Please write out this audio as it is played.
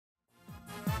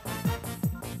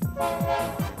I'm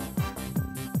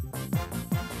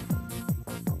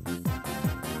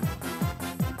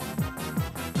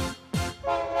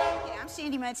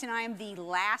Sandi Metz, and I am the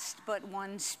last but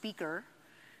one speaker,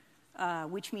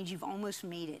 which means you've almost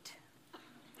made it.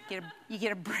 You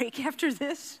get a break after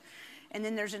this, and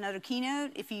then there's another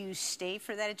keynote. If you stay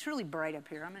for that, it's really bright up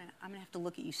here. I'm gonna have to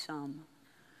look at you some.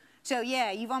 So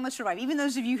yeah, you've almost survived. Even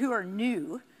those of you who are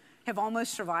new have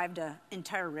almost survived an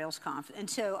entire RailsConf. And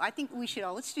so I think we should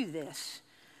let's do this.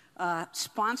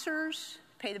 Sponsors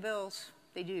pay the bills.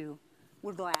 They do.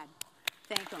 We're glad.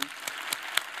 Thank them.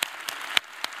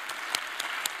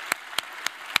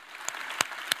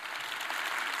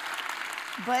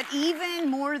 But even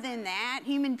more than that,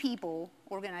 human people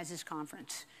organize this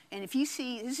conference. And if you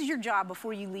see, this is your job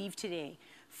before you leave today.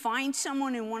 Find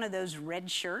someone in one of those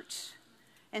red shirts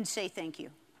and say thank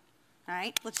you. All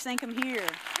right? Let's thank them here.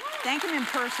 Thank them in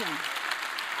person.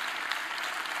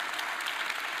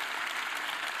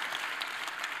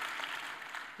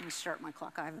 Let me start my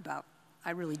clock. I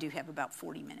really do have about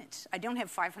 40 minutes. I don't have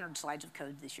 500 slides of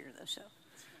code this year, though, so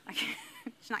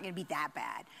it's not going to be that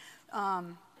bad.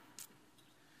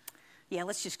 Yeah,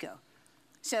 let's just go.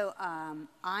 So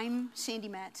I'm Sandi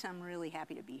Metz. I'm really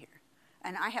happy to be here.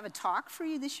 And I have a talk for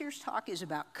you. This year's talk is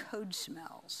about code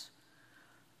smells.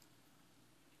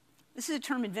 This is a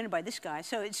term invented by this guy.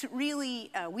 So it's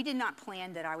really, we did not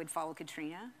plan that I would follow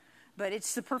Katrina, but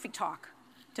it's the perfect talk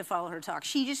to follow her talk.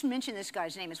 She just mentioned this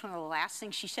guy's name. It's one of the last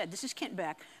things she said. This is Kent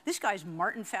Beck. This guy's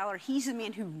Martin Fowler. He's the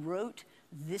man who wrote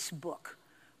this book,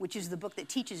 which is the book that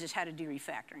teaches us how to do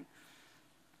refactoring.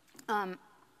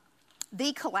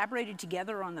 They collaborated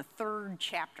together on the 3rd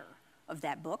chapter of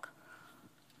that book,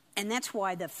 and that's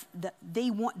why it's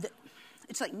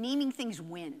like naming things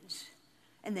wins,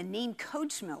 and the name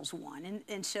code smells won,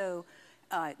 and so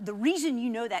the reason you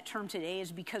know that term today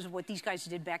is because of what these guys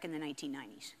did back in the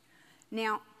 1990s.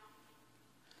 Now,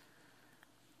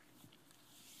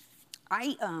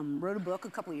 I wrote a book a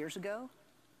couple of years ago.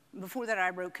 Before that,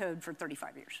 I wrote code for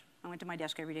 35 years. I went to my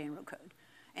desk every day and wrote code.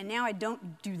 And now I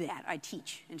don't do that. I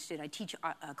teach instead. I teach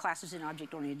classes in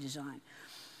object-oriented design.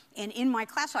 And in my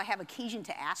class, I have occasion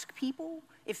to ask people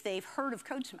if they've heard of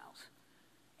code smells.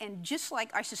 And just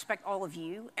like I suspect all of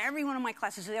you, every one of my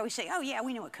classes, they always say, oh, yeah,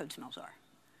 we know what code smells are.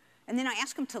 And then I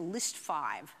ask them to list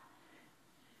 5.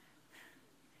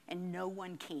 And no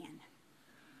one can.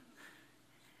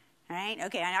 All right?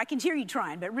 Okay, I can hear you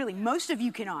trying, but really, most of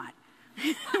you cannot.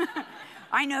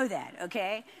 I know that,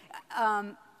 okay?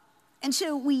 And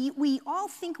so we all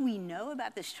think we know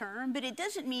about this term, but it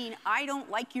doesn't mean I don't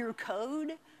like your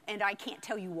code and I can't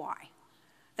tell you why.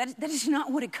 That is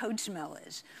not what a code smell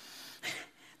is.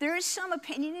 There is some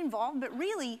opinion involved, but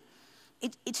really,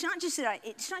 it's not just that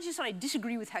I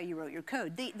disagree with how you wrote your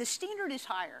code. The standard is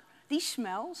higher. These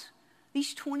smells,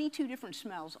 these 22 different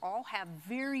smells, all have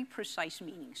very precise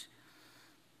meanings.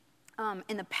 And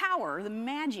the power, the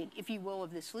magic, if you will,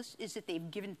 of this list is that they've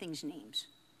given things names.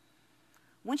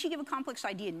 Once you give a complex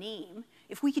idea a name,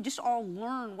 if we could just all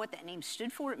learn what that name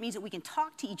stood for, it means that we can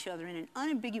talk to each other in an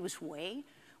unambiguous way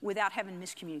without having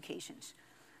miscommunications.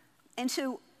 And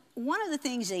so one of the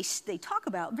things they talk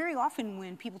about, very often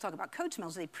when people talk about code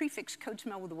smells, they prefix code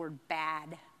smell with the word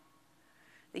bad.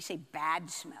 They say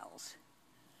bad smells.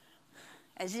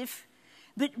 As if,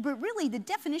 but really the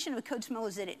definition of a code smell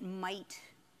is that it might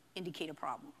indicate a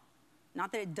problem.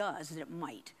 Not that it does, that it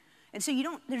might. And so you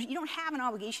don't have an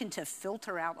obligation to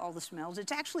filter out all the smells.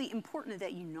 It's actually important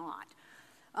that you not.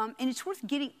 And it's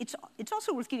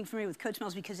also worth getting familiar with code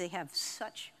smells because they have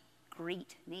such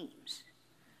great names.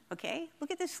 Okay,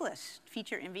 look at this list.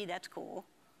 Feature envy, that's cool.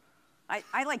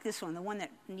 I like this one, the one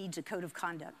that needs a code of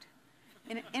conduct.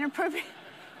 Inappropriate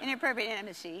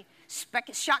intimacy.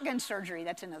 Shotgun surgery,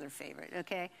 that's another favorite,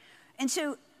 okay? And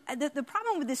so the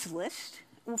problem with this list,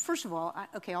 well, first of all,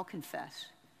 I'll confess.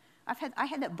 I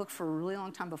had that book for a really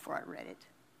long time before I read it.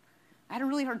 I had a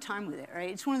really hard time with it, right?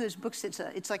 It's one of those books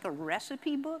it's like a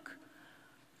recipe book.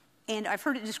 And I've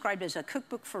heard it described as a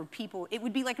cookbook for people. It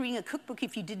would be like reading a cookbook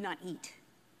if you did not eat.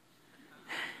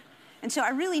 And so I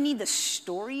really need the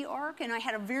story arc, and I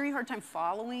had a very hard time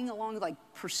following along, like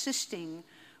persisting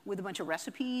with a bunch of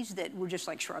recipes that were just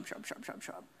like shrub.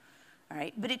 All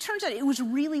right? But it turns out it was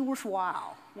really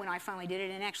worthwhile when I finally did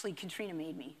it, and actually Katrina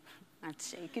made me. I have to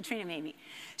say, Katrina made me.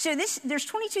 So there's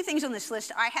 22 things on this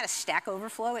list. I had a Stack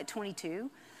Overflow at 22.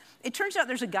 It turns out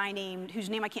there's a guy whose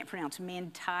name I can't pronounce,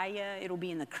 Mantaya. It'll be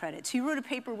in the credits. He wrote a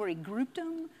paper where he grouped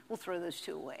them. We'll throw those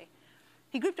 2 away.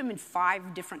 He grouped them in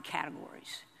 5 different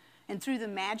categories. And through the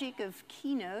magic of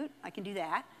Keynote, I can do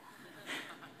that.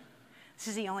 This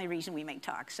is the only reason we make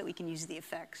talks, so we can use the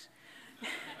effects.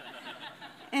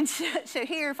 And so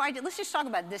here, let's just talk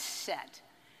about this set,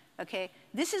 okay?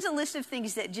 This is a list of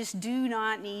things that just do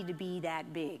not need to be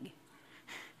that big.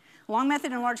 Long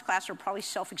method and large class are probably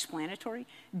self-explanatory.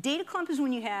 Data clump is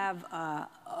when you have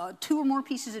 2 or more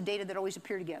pieces of data that always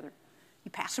appear together. You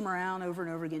pass them around over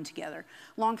and over again together.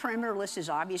 Long parameter list is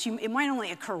obvious. It might only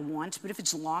occur once, but if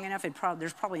it's long enough,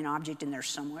 there's probably an object in there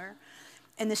somewhere.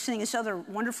 And this other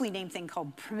wonderfully named thing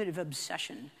called primitive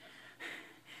obsession.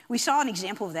 We saw an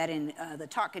example of that in the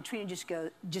talk Katrina just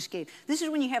gave. This is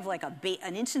when you have like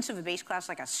an instance of a base class,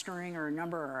 like a string or a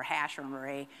number or a hash or an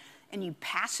array, and you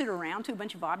pass it around to a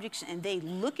bunch of objects, and they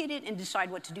look at it and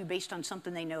decide what to do based on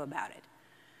something they know about it.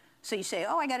 So you say,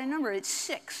 oh, I got a number, it's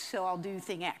 6, so I'll do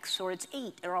thing X, or it's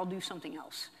 8, or I'll do something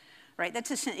else, right?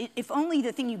 If only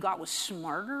the thing you got was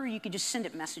smarter, you could just send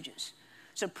it messages.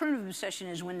 So primitive obsession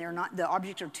is when the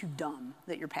objects are too dumb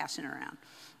that you're passing around.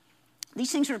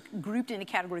 These things are grouped in a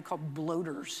category called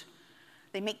bloaters.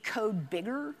 They make code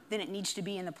bigger than it needs to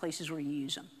be in the places where you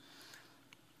use them.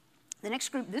 The next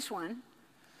group, this one,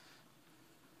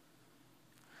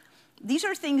 these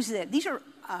are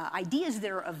ideas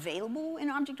that are available in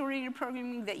object-oriented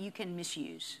programming that you can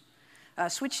misuse.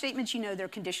 Switch statements, they're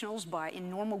conditionals in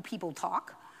normal people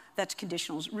talk. That's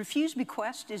conditionals. Refuse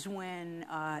bequest is when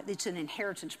it's an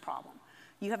inheritance problem.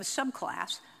 You have a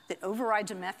subclass that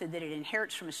overrides a method that it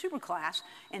inherits from a superclass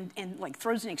and like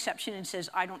throws an exception and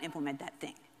says, I don't implement that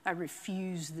thing. I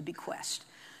refuse the bequest.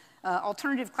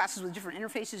 Alternative classes with different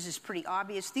interfaces is pretty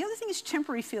obvious. The other thing is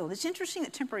temporary field. It's interesting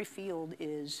that temporary field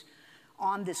is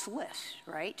on this list,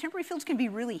 right? Temporary fields can be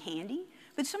really handy,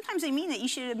 but sometimes they mean that you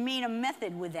should have made a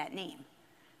method with that name,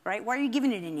 right? Why are you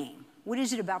giving it a name? What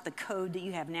is it about the code that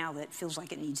you have now that feels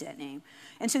like it needs that name?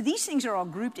 And so these things are all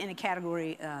grouped in a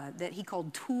category that he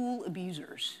called tool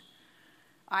abusers.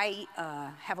 I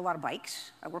have a lot of bikes.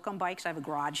 I work on bikes. I have a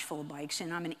garage full of bikes,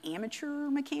 and I'm an amateur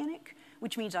mechanic,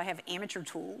 which means I have amateur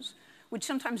tools, which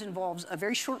sometimes involves a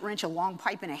very short wrench, a long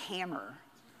pipe, and a hammer.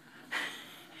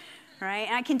 Right?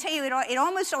 And I can tell you, it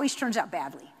almost always turns out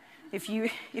badly if you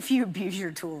abuse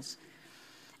your tools.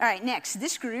 All right, next,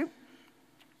 this group.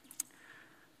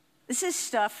 This is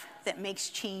stuff that makes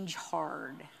change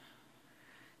hard.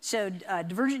 So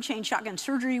divergent chain shotgun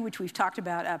surgery, which we've talked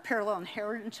about, parallel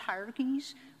inheritance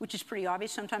hierarchies, which is pretty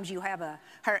obvious. Sometimes you have a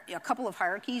couple of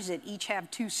hierarchies that each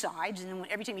have 2 sides, and then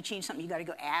every time you change something, you got to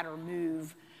go add or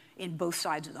move in both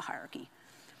sides of the hierarchy.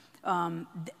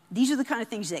 These are the kind of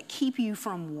things that keep you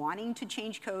from wanting to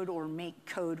change code or make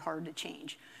code hard to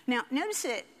change. Now, notice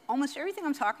that almost everything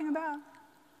I'm talking about,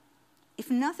 if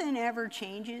nothing ever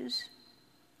changes,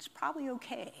 it's probably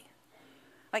okay.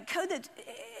 Like code that's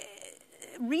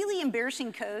really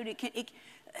embarrassing code,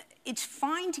 it's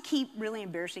fine to keep really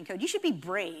embarrassing code. You should be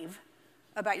brave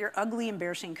about your ugly,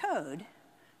 embarrassing code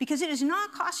because it is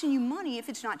not costing you money if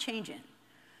it's not changing.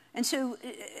 And so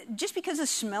just because the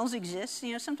smells exist,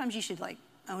 sometimes you should like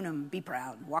own them, be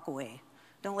proud, walk away.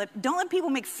 Don't let people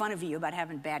make fun of you about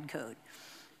having bad code.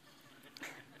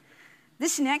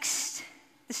 This next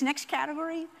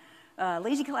category,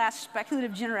 lazy class,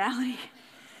 speculative generality.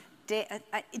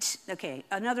 It's okay.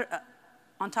 Another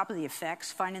on top of the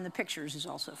effects, finding the pictures is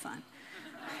also fun.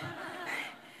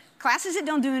 Classes that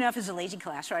don't do enough is a lazy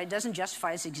class, right? It doesn't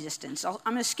justify its existence. I'm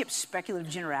going to skip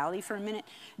speculative generality for a minute.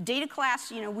 Data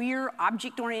class, we're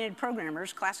object-oriented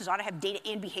programmers. Classes ought to have data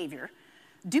and behavior.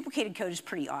 Duplicated code is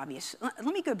pretty obvious. Let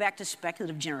me go back to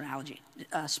speculative generality.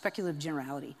 I'm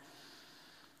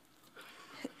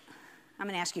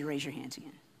going to ask you to raise your hands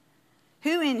again.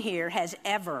 Who in here has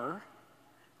ever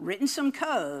written some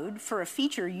code for a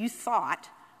feature you thought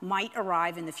might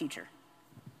arrive in the future?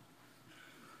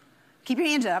 Keep your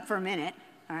hands up for a minute,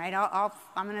 all right?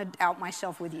 I'm going to out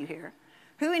myself with you here.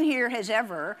 Who in here has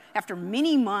ever, after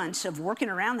many months of working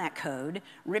around that code,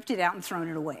 ripped it out and thrown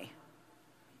it away?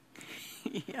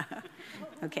 Yeah,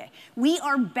 okay. We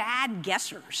are bad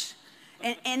guessers.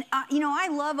 And I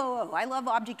love OO. I love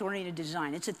object-oriented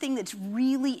design. It's a thing that's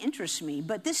really interests me.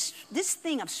 But this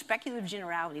thing of speculative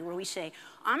generality where we say,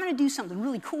 I'm going to do something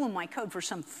really cool in my code for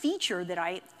some feature that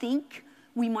I think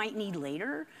we might need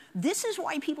later, this is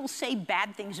why people say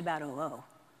bad things about OO,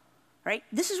 right?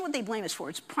 This is what they blame us for.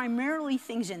 It's primarily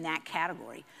things in that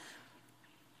category.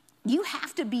 You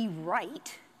have to be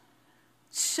right.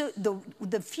 So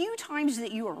the few times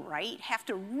that you are right have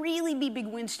to really be big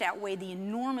wins to outweigh the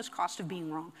enormous cost of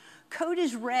being wrong. Code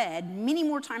is read many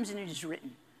more times than it is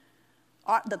written.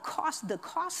 The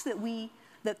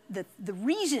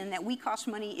reason that we cost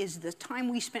money is the time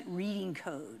we spent reading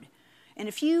code. And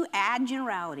if you add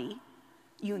generality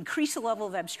You increase the level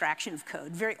of abstraction of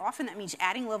code. Very often that means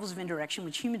adding levels of indirection,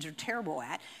 which humans are terrible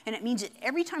at, and it means that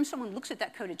every time someone looks at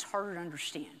that code, it's harder to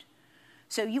understand.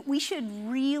 So we should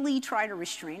really try to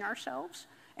restrain ourselves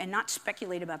and not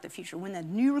speculate about the future. When the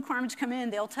new requirements come in,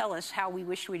 they'll tell us how we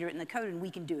wish we'd written the code, and we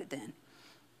can do it then.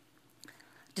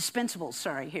 Dispensables,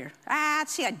 sorry, here.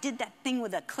 See, I did that thing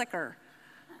with a clicker.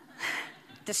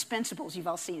 Dispensables, you've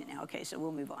all seen it now. Okay, so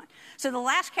we'll move on. So the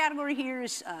last category here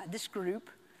is this group.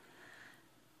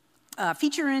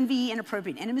 Feature envy,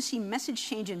 inappropriate intimacy, message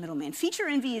change, and middleman. Feature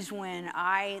envy is when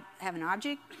I have an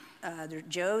object.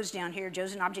 Joe's down here.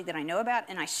 Joe's an object that I know about,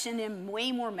 and I send him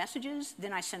way more messages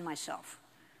than I send myself.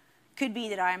 Could be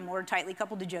that I'm more tightly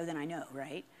coupled to Joe than I know,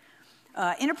 right?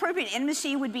 Inappropriate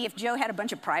intimacy would be if Joe had a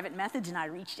bunch of private methods and I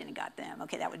reached in and got them.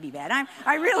 Okay, that would be bad.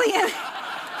 I really am.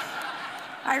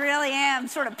 I really am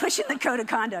sort of pushing the code of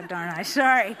conduct, aren't I?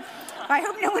 Sorry. I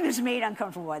hope no one is made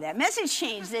uncomfortable by that. Message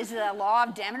change, there's the law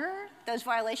of Demeter, those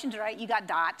violations, right? You got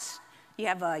dots. You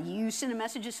have you send a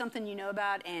message to something you know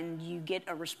about, and you get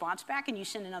a response back, and you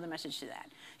send another message to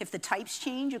that. If the types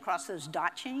change across those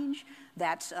dot change,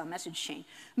 that's a message change.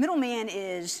 Middleman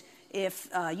is if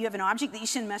you have an object that you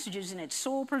send messages, and its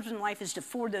sole purpose in life is to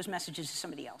forward those messages to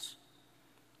somebody else.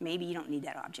 Maybe you don't need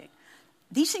that object.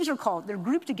 These things they're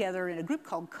grouped together in a group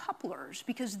called couplers,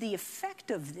 because the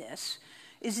effect of this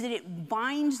is that it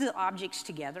binds the objects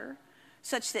together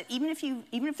such that even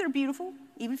if they're beautiful,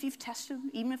 even if you've tested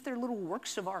them, even if they're little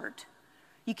works of art,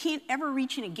 you can't ever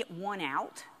reach in and get one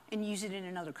out and use it in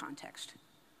another context.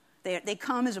 They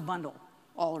come as a bundle,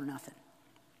 all or nothing.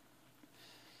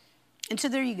 And so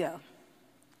there you go.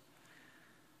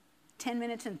 10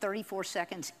 minutes and 34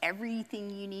 seconds,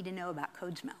 everything you need to know about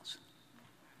code smells.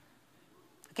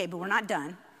 Okay, but we're not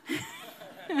done.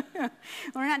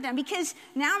 We're not done, because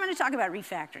now I'm going to talk about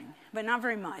refactoring, but not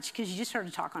very much, because you just heard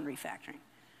a talk on refactoring.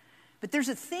 But there's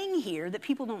a thing here that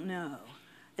people don't know,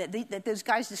 that those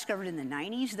guys discovered in the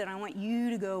 90s that I want you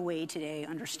to go away today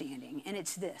understanding, and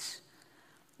it's this.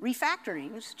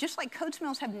 Refactorings, just like code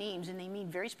smells have names and they mean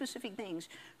very specific things,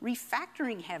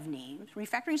 refactorings have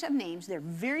names, they're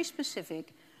very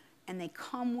specific, and they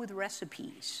come with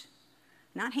recipes.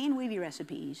 Not hand-wavy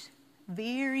recipes,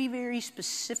 very, very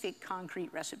specific,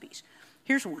 concrete recipes.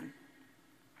 Here's one.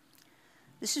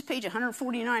 This is page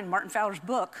 149 in Martin Fowler's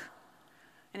book,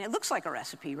 and it looks like a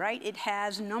recipe, right? It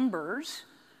has numbers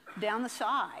down the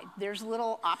side. There's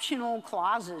little optional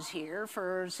clauses here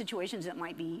for situations that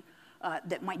might be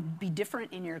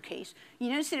different in your case. You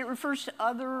notice that it refers to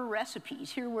other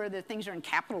recipes. Here where the things are in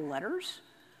capital letters,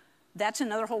 that's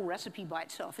another whole recipe by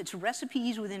itself. It's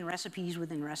recipes within recipes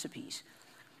within recipes.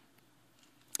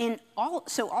 And all of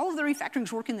the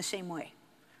refactorings work in the same way.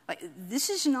 Like, this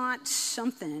is not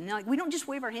something, like, we don't just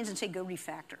wave our hands and say, go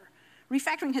refactor.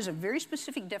 Refactoring has a very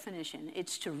specific definition.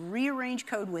 It's to rearrange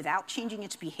code without changing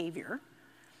its behavior.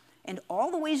 And all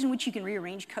the ways in which you can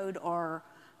rearrange code are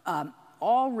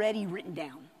already written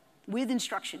down with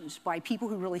instructions by people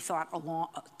who really thought a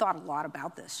lot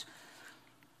about this.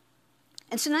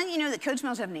 And so now you know that code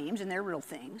smells have names, and they're real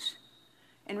things.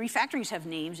 And refactorings have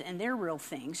names, and they're real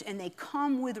things, and they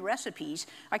come with recipes.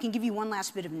 I can give you one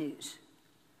last bit of news.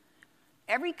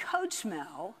 Every code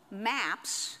smell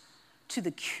maps to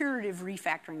the curative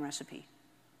refactoring recipe.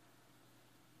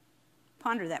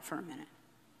 Ponder that for a minute.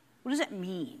 What does that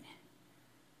mean?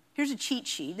 Here's a cheat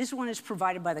sheet. This one is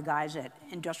provided by the guys at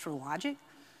Industrial Logic.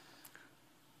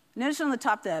 Notice on the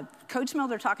top, the code smell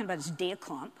they're talking about is data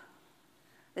clump.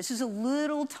 This is a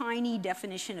little tiny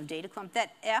definition of data clump.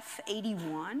 That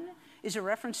F81 is a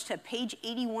reference to page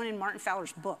 81 in Martin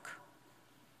Fowler's book.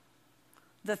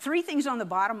 The three things on the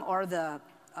bottom are the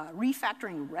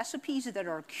refactoring recipes that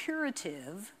are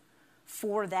curative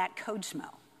for that code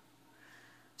smell.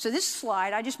 So this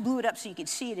slide, I just blew it up so you could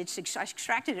see it. I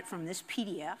extracted it from this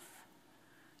PDF,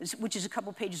 which is a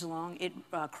couple pages long. It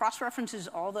cross-references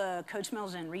all the code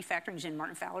smells and refactorings in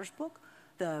Martin Fowler's book,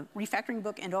 the refactoring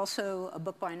book, and also a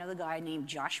book by another guy named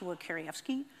Joshua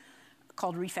Karievsky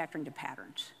called Refactoring to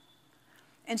Patterns.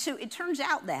 And so it turns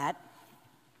out that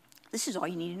this is all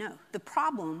you need to know. The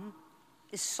problem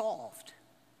is solved.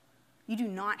 You do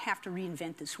not have to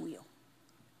reinvent this wheel.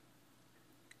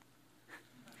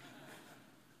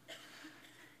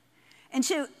 And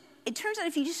so it turns out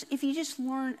if you just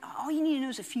learn, all you need to know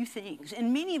is a few things.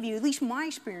 And many of you, at least my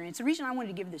experience, the reason I wanted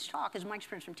to give this talk is my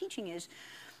experience from teaching is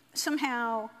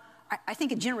somehow I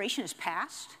think a generation has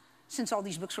passed since all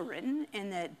these books were written,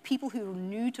 and that people who are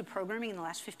new to programming in the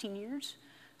last 15 years,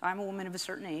 I'm a woman of a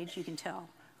certain age, you can tell,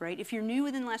 right? If you're new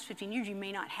within the last 15 years, you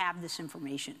may not have this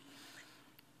information.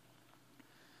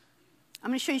 I'm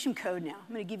going to show you some code now.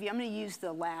 I'm going to use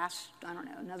the last, I don't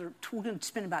know, we're going to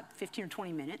spend about 15 or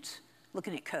 20 minutes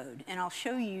looking at code. And I'll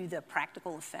show you the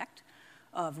practical effect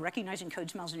of recognizing code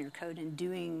smells in your code and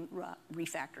doing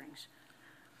refactorings.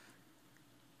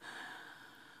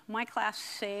 My class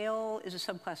sail is a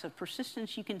subclass of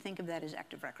persistence. You can think of that as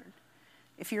active record.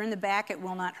 If you're in the back, it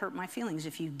will not hurt my feelings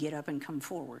if you get up and come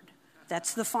forward.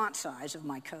 That's the font size of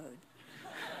my code.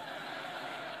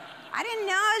 I didn't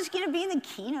know I was going to be in the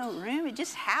keynote room. It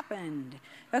just happened.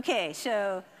 Okay,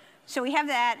 so we have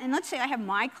that. And let's say I have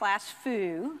my class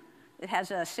foo. It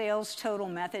has a sales total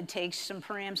method, takes some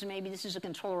params, and maybe this is a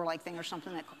controller-like thing or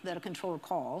something that a controller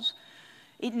calls.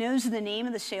 It knows the name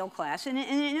of the sale class, and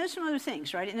it knows some other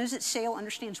things, right? It knows that sale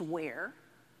understands where,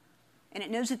 and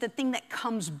it knows that the thing that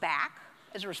comes back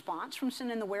as a response from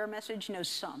sending the where message knows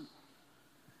some.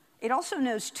 It also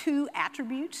knows two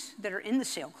attributes that are in the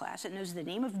sale class. It knows the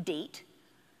name of date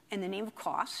and the name of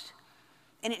cost,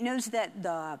 and it knows that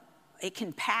it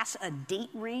can pass a date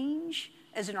range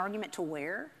as an argument to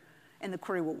where, and the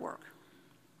query will work.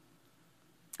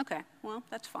 Okay, well,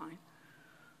 that's fine.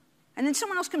 And then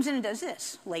someone else comes in and does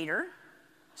this. Later,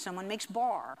 someone makes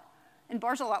bar. And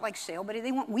bar's a lot like sale, but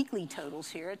they want weekly totals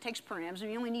here. It takes params,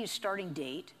 and you only need a starting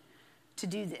date to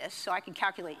do this. So I can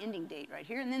calculate ending date right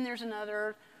here. And then there's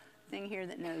another thing here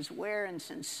that knows where and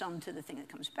sends sum to the thing that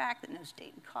comes back, that knows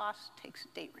date and cost, takes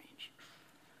date range.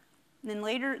 And then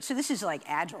later, so this is like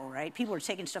Agile, right? People are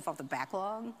taking stuff off the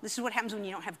backlog. This is what happens when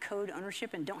you don't have code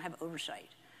ownership and don't have oversight.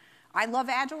 I love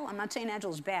Agile. I'm not saying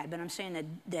Agile is bad, but I'm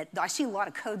saying that I see a lot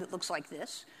of code that looks like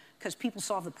this because people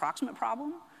solve the proximate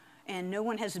problem, and no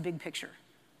one has the big picture.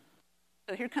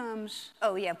 So here comes,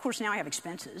 oh yeah, of course now I have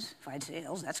expenses. If I had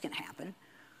sales, that's going to happen. And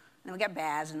then we got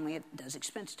BAS, and it does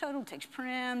expense total, takes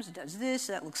params, does this.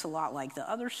 That looks a lot like the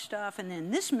other stuff. And then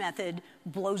this method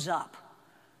blows up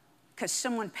because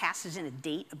someone passes in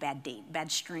a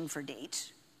bad string for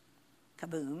dates.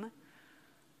 Kaboom.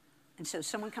 And so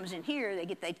someone comes in here, they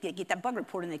get that bug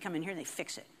report, and they come in here and they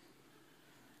fix it.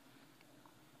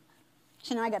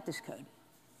 So now I got this code.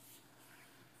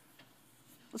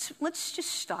 Let's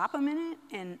just stop a minute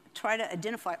and try to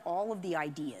identify all of the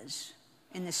ideas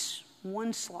in this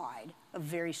one slide of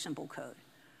very simple code.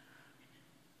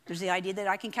 There's the idea that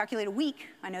I can calculate a week.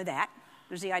 I know that.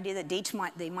 There's the idea that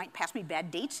they might pass me bad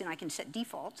dates, and I can set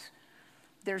defaults.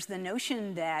 There's the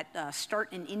notion that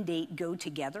start and end date go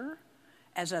together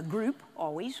as a group,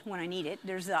 always, when I need it.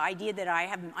 There's the idea that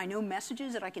I know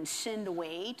messages that I can send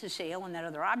away to sale and that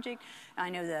other object. I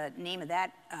know the name of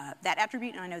that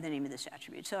attribute, and I know the name of this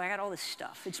attribute. So I got all this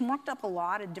stuff. It's marked up a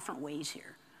lot of different ways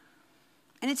here.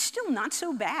 And it's still not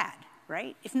so bad,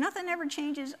 right? If nothing ever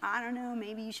changes, I don't know,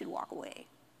 maybe you should walk away.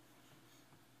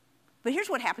 But here's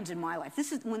what happens in my life.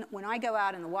 This is when I go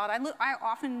out in the wild,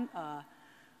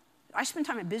 I spend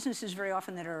time in businesses very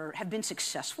often that have been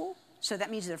successful. So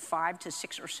that means they're 5 to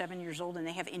 6 or 7 years old, and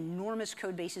they have enormous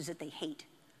code bases that they hate.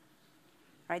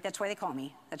 Right? That's why they call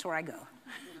me. That's where I go.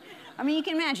 I mean, you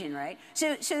can imagine, right?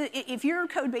 So if your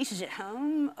code bases at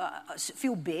home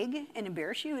feel big and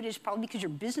embarrass you, it is probably because your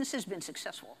business has been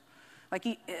successful. Like,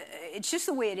 it's just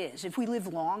the way it is. If we live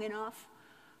long enough,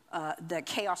 the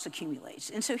chaos accumulates.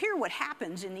 And so here what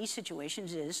happens in these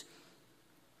situations is,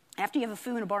 after you have a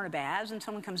foo and a bar and a baz, and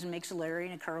someone comes and makes a Larry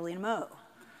and a Curly and a Mo.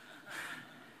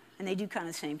 And they do kind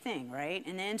of the same thing, right?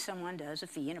 And then someone does a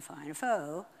fee and a fi and a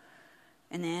fo,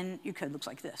 and then your code looks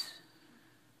like this.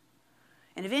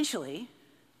 And eventually,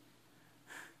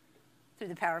 through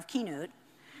the power of Keynote,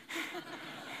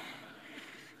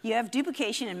 you have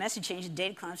duplication and message change and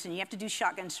data clumps, and you have to do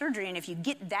shotgun surgery. And if you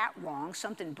get that wrong,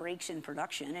 something breaks in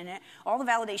production. And all the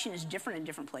validation is different in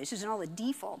different places, and all the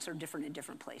defaults are different in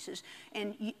different places.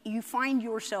 And you find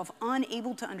yourself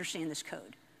unable to understand this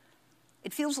code.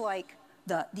 It feels like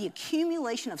the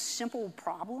accumulation of simple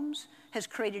problems has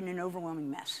created an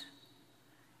overwhelming mess.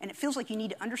 And it feels like you need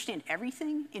to understand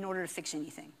everything in order to fix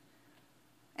anything.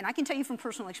 And I can tell you from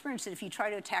personal experience that if you try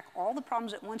to attack all the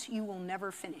problems at once, you will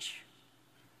never finish.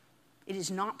 It is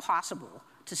not possible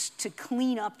to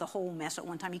clean up the whole mess at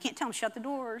one time. You can't tell them, shut the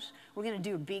doors. We're going to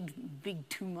do a big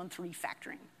 2-month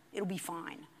refactoring. It'll be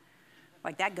fine.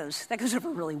 Like that goes over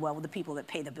really well with the people that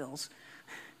pay the bills.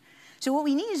 So what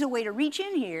we need is a way to reach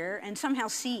in here and somehow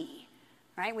see,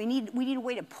 right? We need a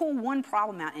way to pull one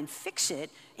problem out and fix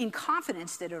it in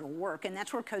confidence that it'll work, and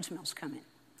that's where code smells come in.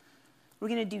 We're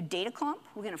going to do data clump.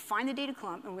 We're going to find the data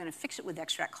clump, and we're going to fix it with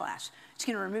extract class. It's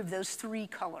going to remove those 3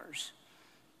 colors.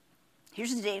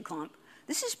 Here's the data clump.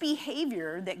 This is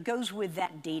behavior that goes with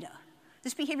that data.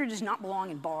 This behavior does not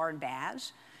belong in bar and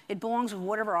baz. It belongs with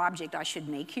whatever object I should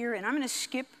make here, and I'm going to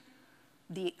skip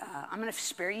I'm going to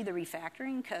spare you the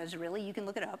refactoring because really you can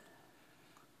look it up.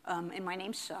 And my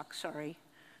name sucks, sorry.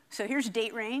 So here's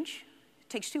date range. It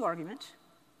takes 2 arguments.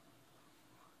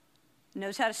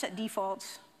 Knows how to set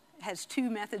defaults. Has 2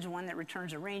 methods, one that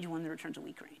returns a range, one that returns a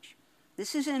weak range.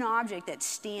 This is an object that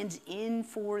stands in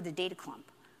for the data clump.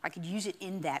 I could use it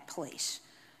in that place.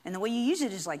 And the way you use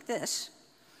it is like this.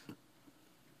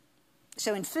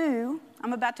 So in foo,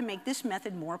 I'm about to make this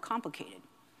method more complicated,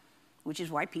 which is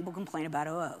why people complain about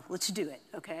OO. Let's do it,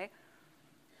 okay?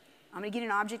 I'm going to get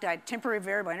an object, temporary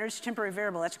variable. I notice a temporary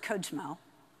variable, that's a code smell.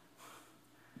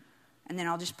 And then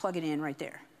I'll just plug it in right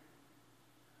there.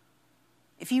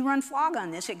 If you run flog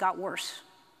on this, it got worse.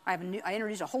 I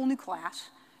introduced a whole new class,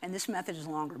 and this method is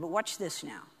longer. But watch this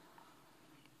now.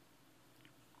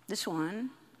 This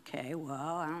one, okay,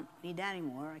 well, I don't need that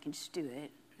anymore. I can just do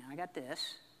it. Now I got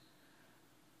this.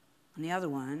 On the other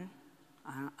one,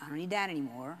 I don't need that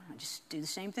anymore. I just do the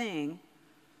same thing.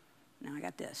 Now I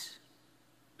got this.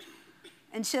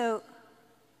 And so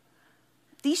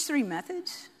these 3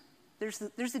 methods, there's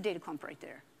the data clump right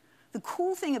there. The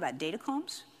cool thing about data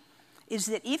clumps is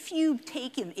that if you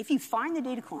find the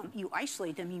data clump, you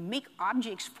isolate them, you make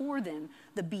objects for them,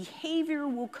 the behavior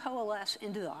will coalesce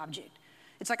into the object.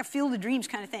 It's like a field of dreams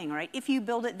kind of thing, right? If you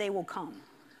build it, they will come.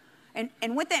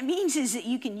 And what that means is that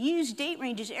you can use date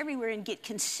ranges everywhere and get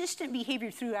consistent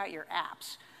behavior throughout your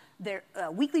apps. Their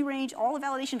weekly range, all the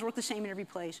validations work the same in every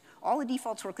place. All the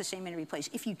defaults work the same in every place.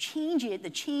 If you change it, the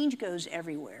change goes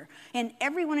everywhere. And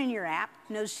everyone in your app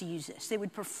knows to use this. They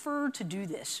would prefer to do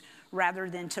this rather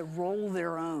than to roll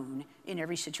their own in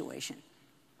every situation.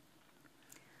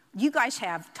 You guys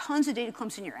have tons of data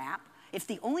clumps in your app. If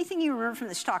the only thing you remember from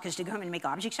this talk is to go home and make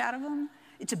objects out of them,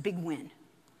 it's a big win.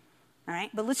 All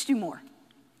right, but let's do more.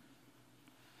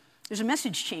 There's a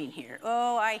message chain here.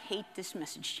 Oh, I hate this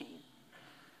message chain.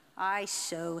 I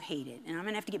so hate it. And I'm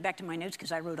going to have to get back to my notes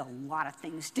because I wrote a lot of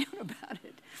things down about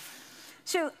it.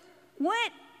 So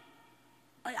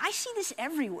I see this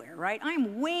everywhere, right?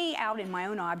 I'm way out in my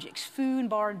own objects, foo and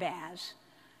bar and baz,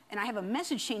 and I have a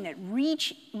message chain that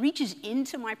reaches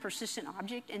into my persistent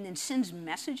object and then sends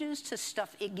messages to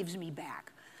stuff it gives me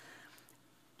back.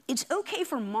 It's okay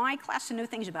for my class to know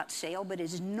things about Sail, but it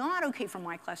is not okay for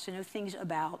my class to know things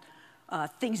about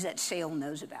things that Sail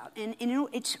knows about. And you know,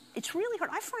 it's really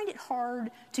hard. I find it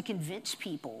hard to convince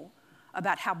people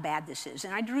about how bad this is.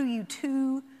 And I drew you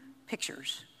 2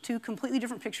 pictures, 2 completely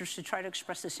different pictures to try to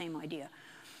express the same idea.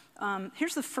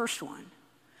 Here's the first one.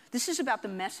 This is about the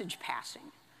message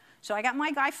passing. So I got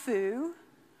my guy foo.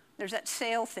 There's that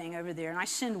Sail thing over there, and I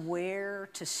send where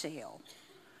to Sail.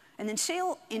 And then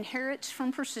Sail inherits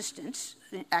from persistence,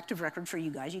 an active record for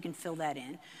you guys. You can fill that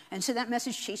in. And so that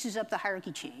message chases up the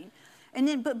hierarchy chain. And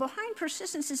then, but behind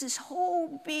persistence is this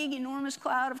whole big, enormous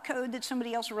cloud of code that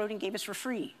somebody else wrote and gave us for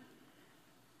free.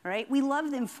 Right? We love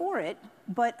them for it,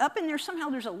 but up in there somehow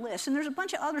there's a list, and there's a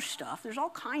bunch of other stuff. There's all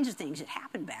kinds of things that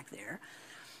happen back there.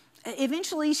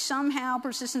 Eventually, somehow,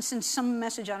 persistence sends some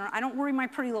message. I don't worry my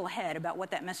pretty little head about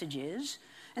what that message is.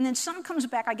 And then some comes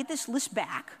back. I get this list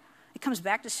back. It comes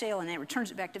back to Sail, and then it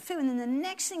returns it back to foo. And then the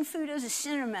next thing foo does is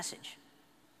send a message.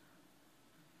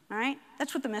 All right?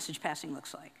 That's what the message passing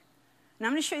looks like. And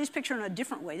I'm going to show you this picture in a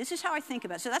different way. This is how I think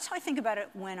about it. So that's how I think about it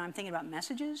when I'm thinking about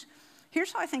messages.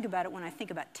 Here's how I think about it when I think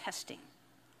about testing.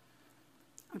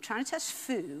 I'm trying to test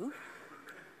foo.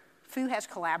 Foo has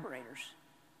collaborators.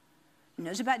 It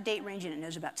knows about date range, and it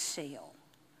knows about Sail.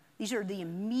 These are the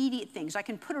immediate things. I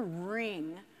can put a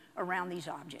ring around these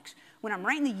objects. When I'm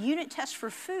writing the unit test for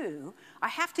foo, I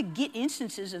have to get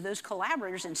instances of those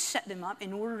collaborators and set them up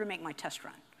in order to make my test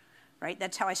run. Right?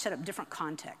 That's how I set up different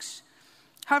contexts.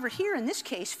 However, here in this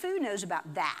case, foo knows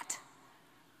about that.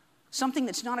 Something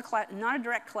that's not a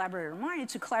direct collaborator of mine,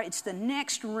 it's the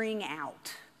next ring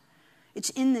out. It's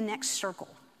in the next circle.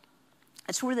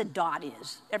 That's where the dot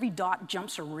is. Every dot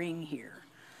jumps a ring here.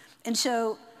 And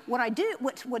so what I do,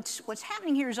 what's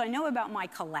happening here is I know about my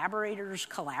collaborators'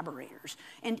 collaborators.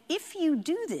 And if you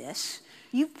do this,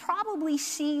 you've probably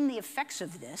seen the effects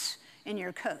of this in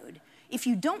your code. If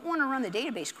you don't want to run the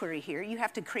database query here, you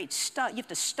have to create you have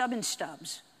to stub in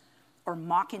stubs or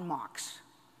mock in mocks.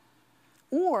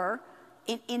 Or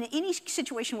in any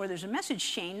situation where there's a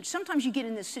message chain, sometimes you get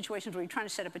in these situations where you're trying to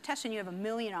set up a test and you have a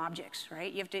million objects,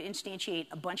 right? You have to instantiate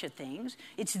a bunch of things.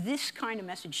 It's this kind of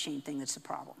message chain thing that's the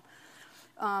problem.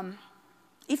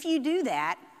 If you do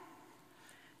that,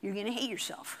 you're going to hate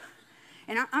yourself.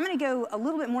 And I'm going to go a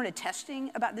little bit more to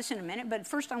testing about this in a minute, but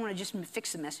first I want to just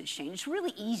fix the message chain. It's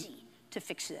really easy to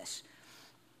fix this.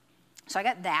 So I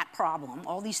got that problem.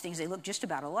 All these things, they look just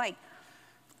about alike.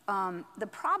 The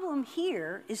problem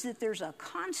here is that there's a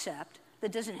concept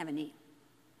that doesn't have a name.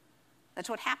 That's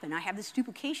what happened. I have this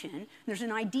duplication. There's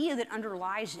an idea that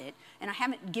underlies it, and I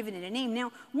haven't given it a name.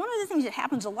 Now, one of the things that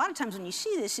happens a lot of times when you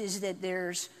see this is that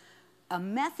there's a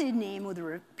method name with a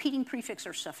repeating prefix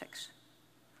or suffix.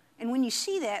 And when you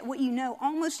see that, what you know,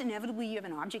 almost inevitably you have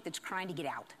an object that's trying to get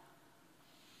out.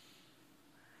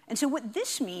 And so what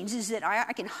this means is that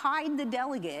I can hide the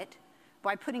delegate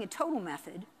by putting a total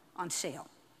method on sale.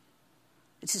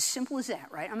 It's as simple as that,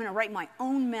 right? I'm going to write my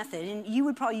own method, and you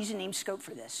would probably use a name scope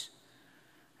for this.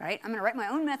 Right? I'm going to write my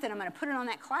own method, I'm going to put it on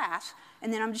that class,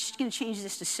 and then I'm just going to change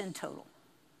this to send total.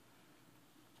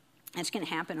 And it's going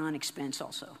to happen on expense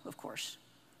also, of course.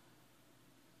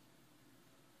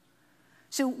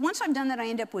 So once I've done that, I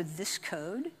end up with this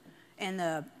code, and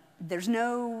there's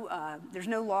no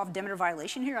law of Demeter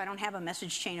violation here. I don't have a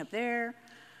message chain up there,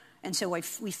 and so we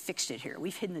fixed it here.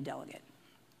 We've hidden the delegate.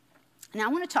 Now I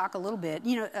want to talk a little bit.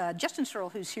 Justin Searle,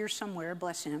 who's here somewhere,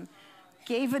 bless him,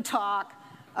 gave a talk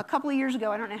a couple of years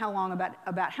ago, I don't know how long,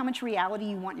 about how much reality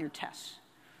you want in your tests.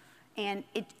 And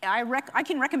I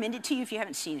can recommend it to you if you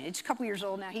haven't seen it. It's a couple of years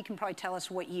old now. He can probably tell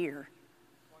us what year.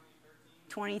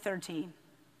 2013.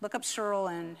 Look up Searle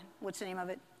and what's the name of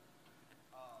it?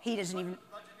 He doesn't even...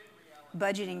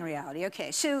 Budgeting reality.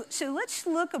 Okay, so let's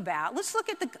look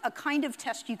at a kind of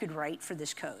test you could write for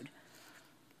this code.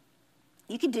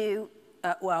 You could do,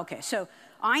 so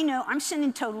I know I'm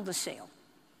sending total to sale.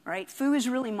 Right? Foo is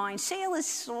really mine. Sale is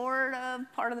sort of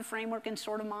part of the framework and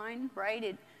sort of mine,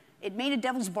 right? It made a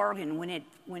devil's bargain when it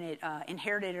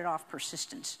inherited it off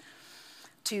persistence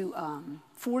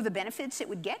for the benefits it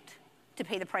would get to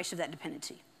pay the price of that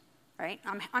dependency, right?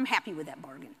 I'm happy with that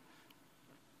bargain.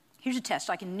 Here's a test.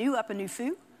 I can new up a new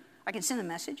foo. I can send a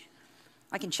message.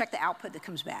 I can check the output that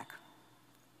comes back.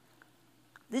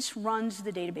 This runs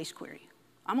the database query.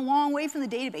 I'm a long way from the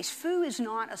database. Foo is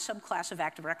not a subclass of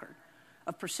active record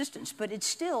of persistence, but it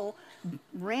still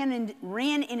ran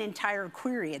an entire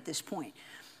query at this point.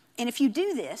 And if you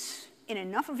do this in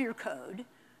enough of your code,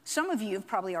 some of you have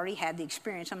probably already had the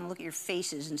experience. I'm going to look at your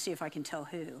faces and see if I can tell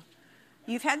who.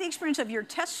 You've had the experience of your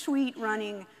test suite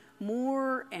running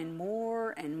more and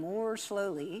more and more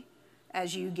slowly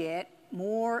as you get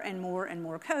more and more and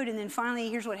more code, and then finally,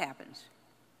 here's what happens.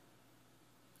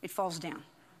 It falls down.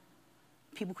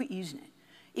 People quit using it.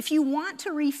 If you want to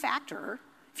refactor,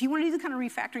 if you want to do the kind of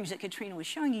refactorings that Katrina was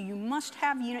showing you, you must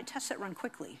have unit tests that run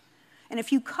quickly. And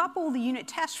if you couple the unit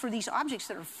tests for these objects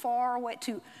that are far away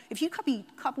if you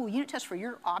couple unit tests for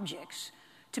your objects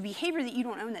to behavior that you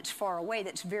don't own that's far away,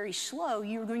 that's very slow,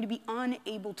 you're going to be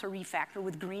unable to refactor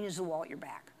with green as the wall at your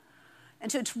back.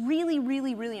 And so it's really,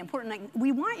 really, really important. Like,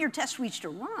 we want your test suites to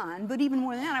run, but even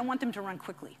more than that, I want them to run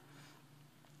quickly.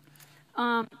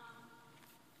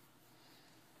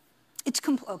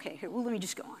 Okay, here, well, let me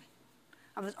just go on.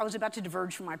 I was about to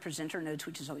diverge from my presenter notes,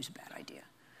 which is always a bad idea.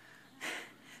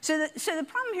 So the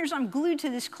problem here is I'm glued to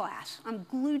this class. I'm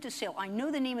glued to sale. I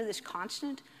know the name of this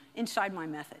constant inside my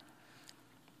method.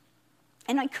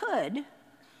 And I could,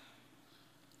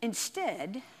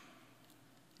 instead,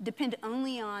 depend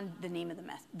only on the name of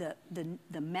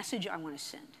the message I want to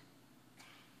send.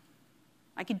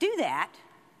 I could do that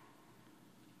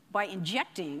by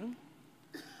injecting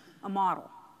a model.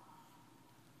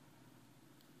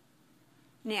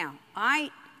 Now, I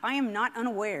am not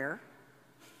unaware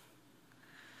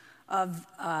of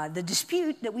the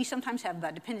dispute that we sometimes have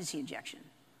about dependency injection.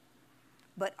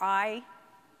 But I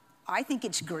think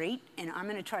it's great, and I'm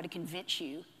going to try to convince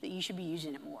you that you should be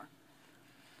using it more.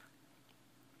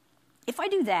 If I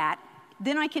do that,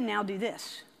 then I can now do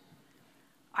this.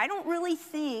 I don't really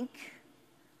think,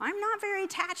 I'm not very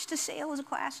attached to sale as a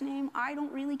class name. I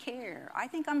don't really care. I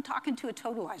think I'm talking to a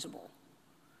totalizable.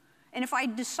 And if I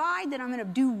decide that I'm going to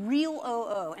do real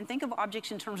OO and think of objects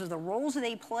in terms of the roles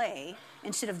they play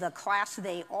instead of the class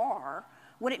they are,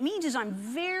 what it means is I'm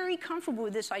very comfortable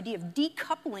with this idea of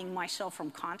decoupling myself from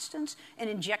constants and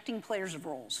injecting players of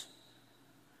roles.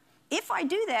 If I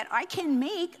do that, I can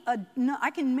make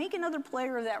another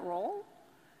player of that role,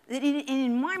 and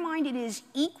in my mind, it is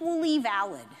equally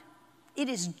valid. It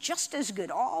is just as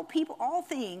good. All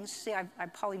things, see, I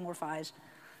polymorphize.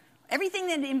 Everything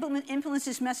that implements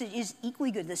this message is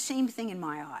equally good, the same thing in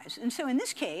my eyes. And so in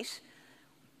this case,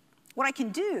 what I can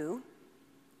do,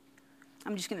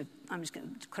 I'm just going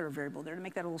to declare a variable there to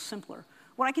make that a little simpler.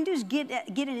 What I can do is get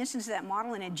an instance of that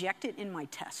model and inject it in my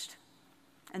test.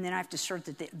 And then I have to assert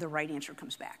that the right answer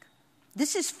comes back.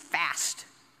 This is fast.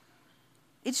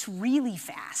 It's really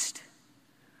fast.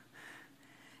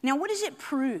 Now, what does it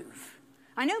prove?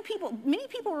 I know many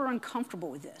people are uncomfortable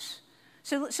with this.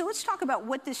 So let's talk about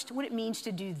what it means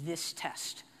to do this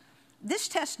test. This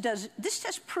test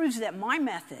proves that my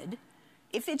method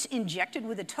if it's injected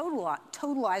with a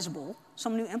totalizable,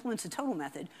 someone who implements a total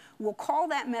method, will call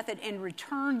that method and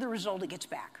return the result it gets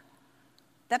back.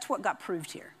 That's what got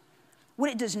proved here. What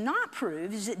it does not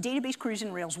prove is that database queries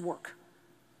in Rails work.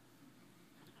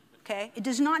 Okay? It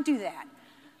does not do that.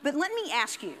 But let me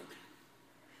ask you,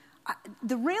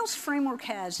 the Rails framework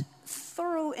has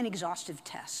thorough and exhaustive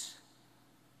tests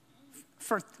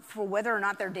for whether or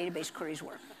not their database queries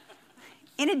work.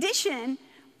 In addition,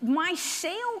 my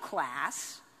sail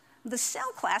class, the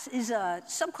sail class is a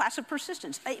subclass of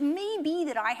persistence. It may be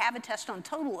that I have a test on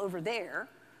total over there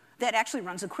that actually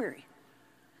runs the query.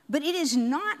 But it is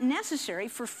not necessary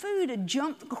for foo to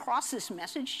jump across this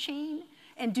message chain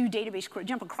and do database queries,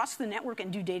 jump across the network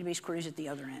and do database queries at the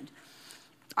other end.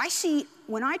 I see,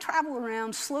 when I travel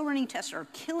around, slow running tests are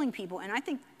killing people, and I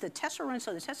think the tests are run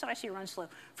slow. The tests that I see are run slow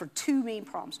for two main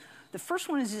problems. The first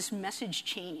one is this message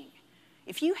chaining.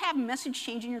 If you have message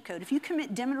change in your code, if you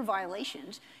commit demeter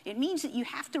violations, it means that you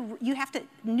have to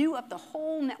new up the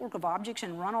whole network of objects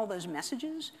and run all those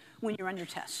messages when you run your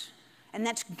tests. And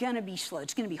that's going to be slow.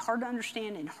 It's going to be hard to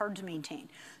understand and hard to maintain.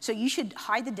 So you should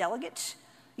hide the delegates.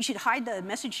 You should hide the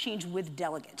message change with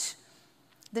delegates.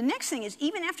 The next thing is,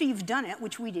 even after you've done it,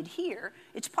 which we did here,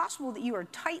 it's possible that you are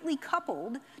tightly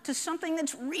coupled to something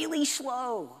that's really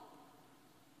slow.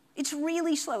 It's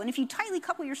really slow. And if you tightly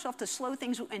couple yourself to slow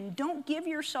things and don't give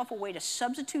yourself a way to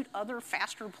substitute other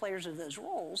faster players of those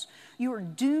roles, you are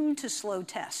doomed to slow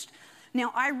test.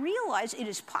 Now, I realize it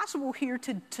is possible here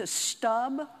to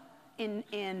stub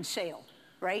in sail,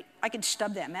 right? I could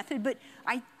stub that method,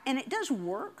 and it does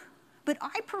work, but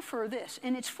I prefer this.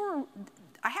 And it's for,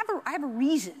 I have a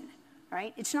reason,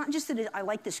 right? It's not just that I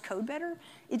like this code better.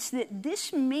 It's that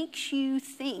this makes you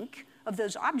think of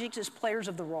those objects as players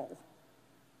of the role,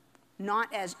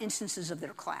 not as instances of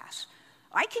their class.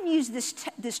 I can use this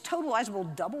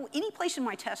totalizable double any place in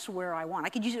my tests where I want. I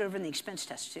could use it over in the expense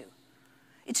test too.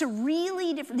 It's a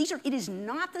really different, it is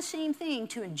not the same thing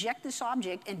to inject this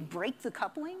object and break the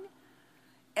coupling.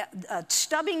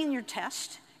 Stubbing in your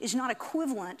test is not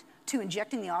equivalent to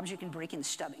injecting the object and breaking the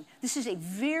stubbing. This is a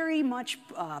very much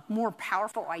more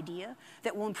powerful idea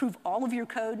that will improve all of your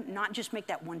code, not just make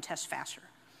that one test faster.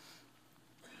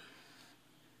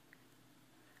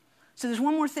 So there's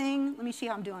one more thing. Let me see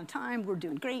how I'm doing on time. We're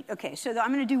doing great. Okay, so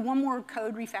I'm going to do one more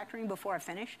code refactoring before I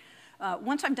finish.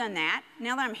 Once I've done that,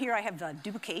 now that I'm here, I have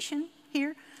duplication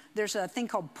here. There's a thing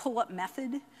called pull-up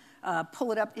method.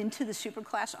 Pull it up into the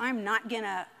superclass. I'm not going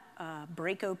to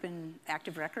break open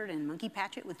active record and monkey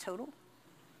patch it with total.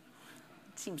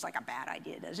 It seems like a bad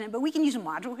idea, doesn't it? But we can use a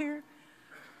module here.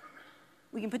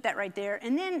 We can put that right there.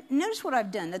 And then notice what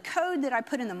I've done. The code that I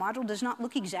put in the module does not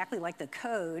look exactly like the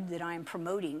code that I'm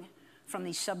promoting from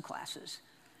these subclasses.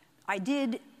 I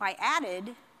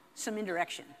added some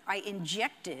indirection. I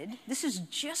injected, this is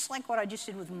just like what I just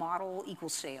did with model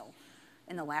equals sail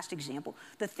in the last example.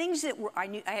 The things that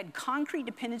I had concrete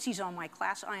dependencies on my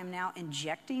class, I am now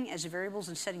injecting as variables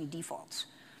and setting defaults.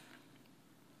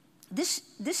 So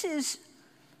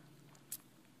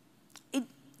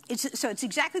it's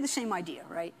exactly the same idea,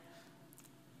 right?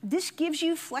 This gives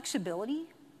you flexibility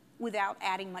without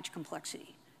adding much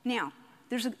complexity. Now,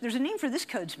 there's a name for this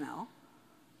code smell,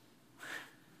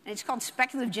 and it's called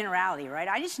speculative generality, right?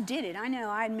 I just did it. I know,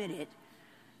 I admit it.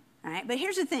 All right, but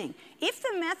here's the thing. If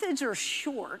the methods are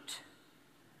short,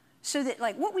 so that,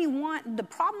 like, what we want, the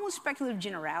problem with speculative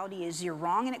generality is you're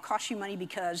wrong and it costs you money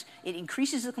because it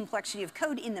increases the complexity of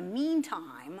code in the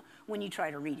meantime when you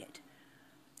try to read it.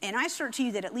 And I assert to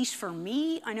you that at least for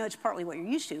me, I know it's partly what you're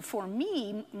used to, for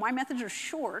me, my methods are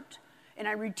short and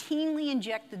I routinely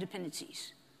inject the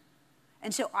dependencies.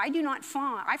 And so I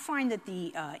find that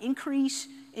the increase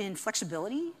in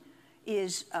flexibility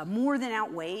is more than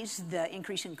outweighs the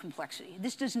increase in complexity.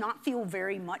 This does not feel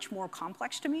very much more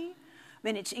complex to me,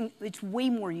 and it's way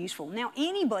more useful. Now,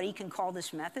 anybody can call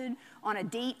this method on a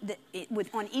date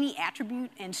on any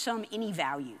attribute and any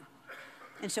value.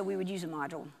 And so we would use a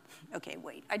module. Okay,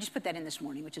 wait, I just put that in this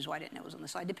morning, which is why I didn't know it was on the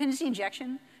slide. Dependency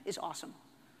injection is awesome,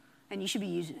 and you should be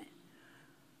using it.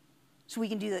 So we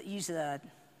can use the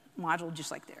module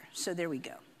just like there. So there we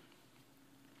go.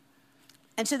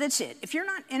 And so that's it. If you're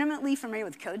not intimately familiar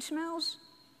with code smells,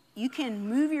 you can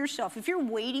move yourself. If you're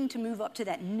waiting to move up to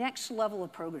that next level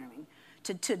of programming,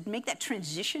 to make that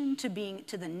transition to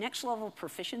the next level of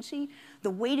proficiency, the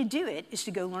way to do it is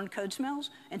to go learn code smells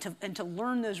and to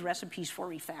learn those recipes for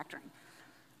refactoring.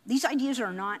 These ideas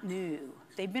are not new.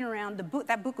 They've been around.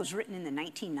 That book was written in the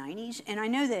 1990s, and I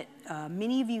know that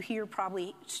many of you here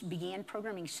probably began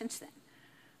programming since then.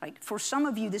 Like, for some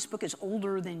of you, this book is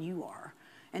older than you are.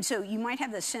 And so you might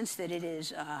have the sense that it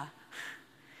is,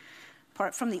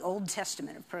 from the Old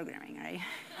Testament of programming, right?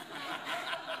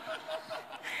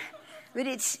 But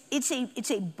it's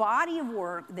a body of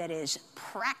work that is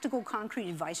practical, concrete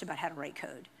advice about how to write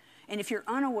code. And if you're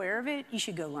unaware of it, you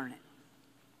should go learn it.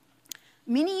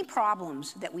 Many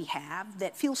problems that we have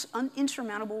that feel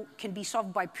insurmountable can be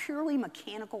solved by purely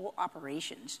mechanical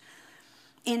operations.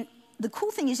 And the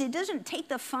cool thing is it doesn't take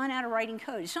the fun out of writing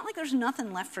code. It's not like there's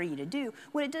nothing left for you to do.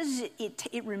 What it does is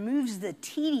it removes the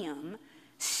tedium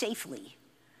safely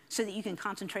so that you can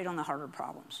concentrate on the harder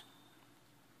problems.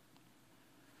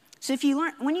 So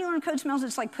when you learn code smells,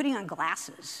 it's like putting on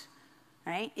glasses,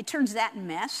 right? It turns that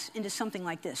mess into something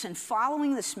like this. And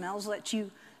following the smells lets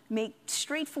you make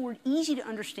straightforward, easy to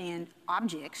understand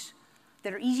objects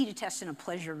that are easy to test and a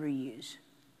pleasure to reuse.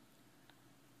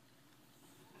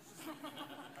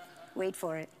 Wait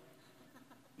for it.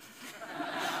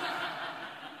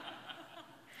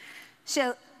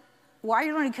 So while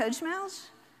you're learning code smells,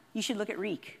 you should look at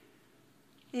Reek.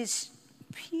 Is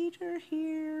Peter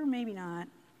here? Maybe not.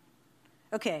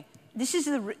 Okay, this is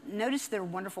notice their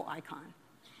wonderful icon.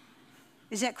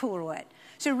 Is that cool or what?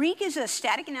 So Reek is a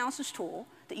static analysis tool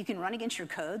that you can run against your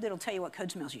code that'll tell you what code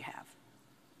smells you have.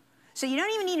 So you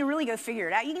don't even need to really go figure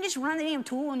it out. You can just run the damn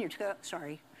tool on your code.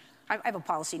 Sorry, I have a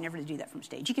policy never to do that from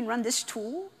stage. You can run this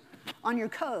tool on your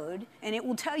code, and it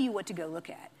will tell you what to go look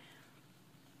at.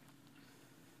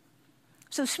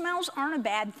 So smells aren't a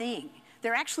bad thing.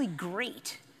 They're actually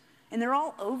great. And they're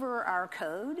all over our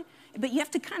code, but you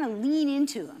have to kind of lean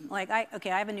into them. Like, I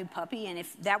have a new puppy, and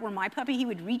if that were my puppy, he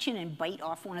would reach in and bite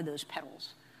off one of those petals.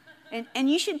 And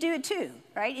you should do it too,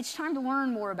 right? It's time to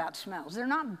learn more about smells. They're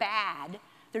not bad,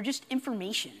 they're just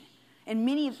information. And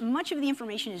much of the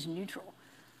information is neutral.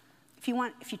 If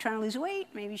you're trying to lose weight,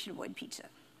 maybe you should avoid pizza.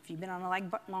 If you've been on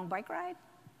a long bike ride,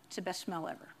 it's the best smell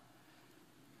ever.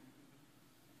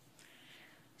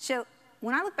 So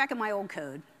when I look back at my old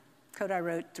code I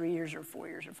wrote 3 years or 4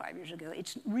 years or 5 years ago,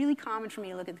 it's really common for me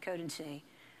to look at the code and say,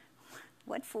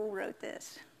 what fool wrote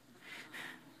this?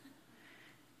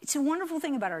 It's a wonderful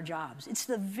thing about our jobs. It's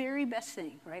the very best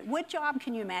thing, right? What job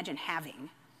can you imagine having?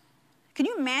 Can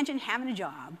you imagine having a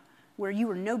job where you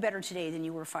were no better today than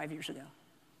you were 5 years ago?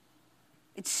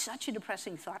 It's such a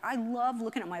depressing thought. I love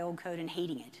looking at my old code and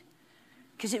hating it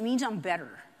because it means I'm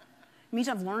better. It means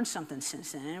I've learned something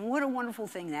since then, and what a wonderful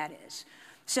thing that is.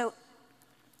 So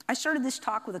I started this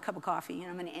talk with a cup of coffee, and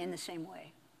I'm going to end the same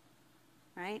way,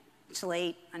 right? It's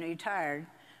late. I know you're tired.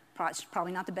 It's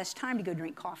probably not the best time to go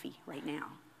drink coffee right now.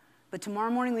 But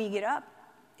tomorrow morning when you get up,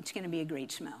 it's going to be a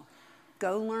great smell.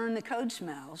 Go learn the code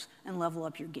smells and level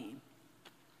up your game.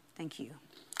 Thank you.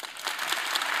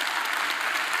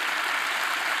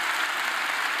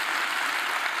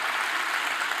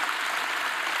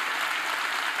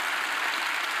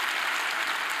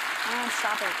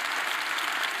 Stop it.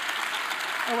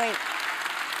 Oh, wait.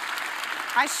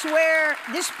 I swear,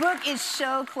 this book is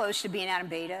so close to being out of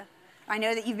beta. I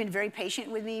know that you've been very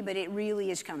patient with me, but it really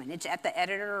is coming. It's at the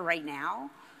editor right now.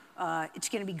 It's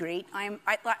going to be great. I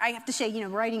have to say,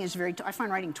 writing is I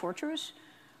find writing torturous.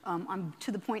 I'm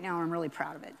to the point now where I'm really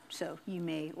proud of it. So you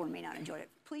may or may not enjoy it.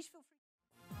 Please feel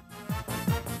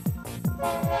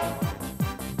free.